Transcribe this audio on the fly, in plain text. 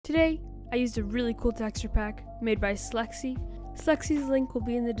Today, I used a really cool texture pack made by Slexi. Slexi's link will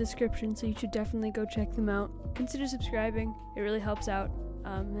be in the description, so you should definitely go check them out. Consider subscribing, it really helps out.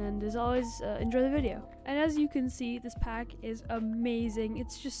 And as always, enjoy the video. And as you can see, this pack is amazing.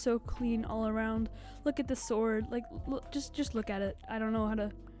 It's just so clean all around. Look at the sword, like, just look at it. I don't know how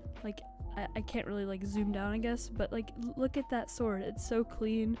to, like, I can't really like zoom down, I guess, but like, look at that sword. It's so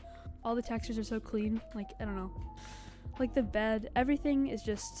clean. All the textures are so clean. Like, I don't know. Like the bed, everything is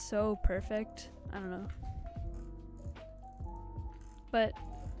just so perfect. I don't know. But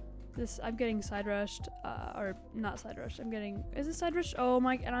I'm getting side rushed, or not side rushed. Is it side rushed? Oh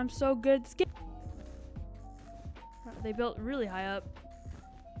my, and I'm so good at this game. They built really high up.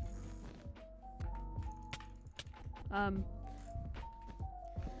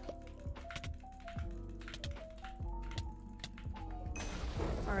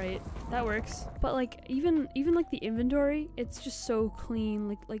 Alright, that works. But like, even like the inventory, it's just so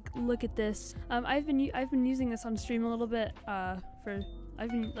clean. Like look at this. I've been using this on stream a little bit, I've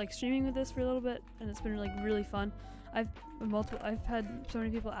been like streaming with this for a little bit, and it's been like really fun. I've had so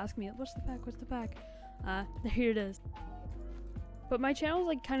many people ask me, what's the pack? What's the pack? Here it is. But my channel's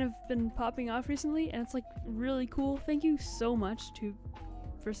like kind of been popping off recently, and it's like really cool. Thank you so much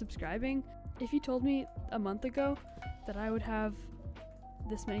for subscribing. If you told me a month ago that I would have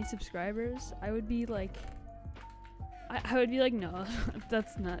this many subscribers, I would be like, I would be like, no,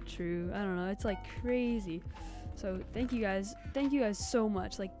 that's not true. I don't know, it's like crazy. So thank you guys so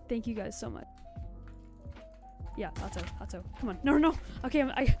much. Like, thank you guys so much. Yeah, Otto, come on. No. Okay,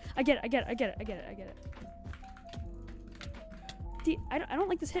 I get it. I don't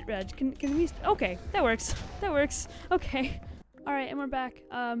like this hit reg. Can we? Okay, that works. Okay. All right, and we're back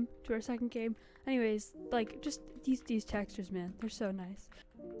to our second game. Anyways, like, just these textures, man, they're so nice.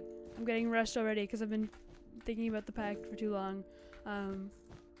 I'm getting rushed already because I've been thinking about the pack for too long. I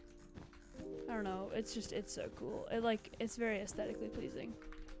don't know, it's so cool. It's very aesthetically pleasing.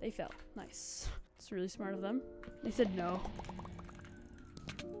 They fell. Nice. It's really smart of them. They said no.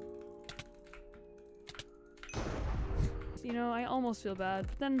 You know, I almost feel bad,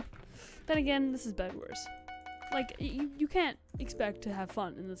 but then again, this is bedwars. Like, you can't expect to have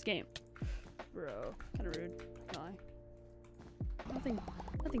fun in this game. Bro, kinda rude. No,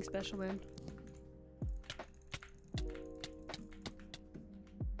 nothing special, man.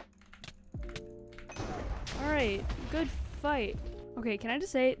 Alright, good fight. Okay, can I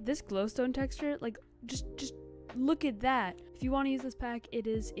just say, this glowstone texture, like, just look at that. If you want to use this pack,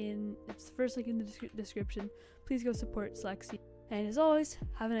 it's the first link in the description. Please go support Slexi. And as always,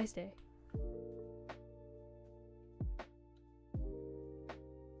 have a nice day.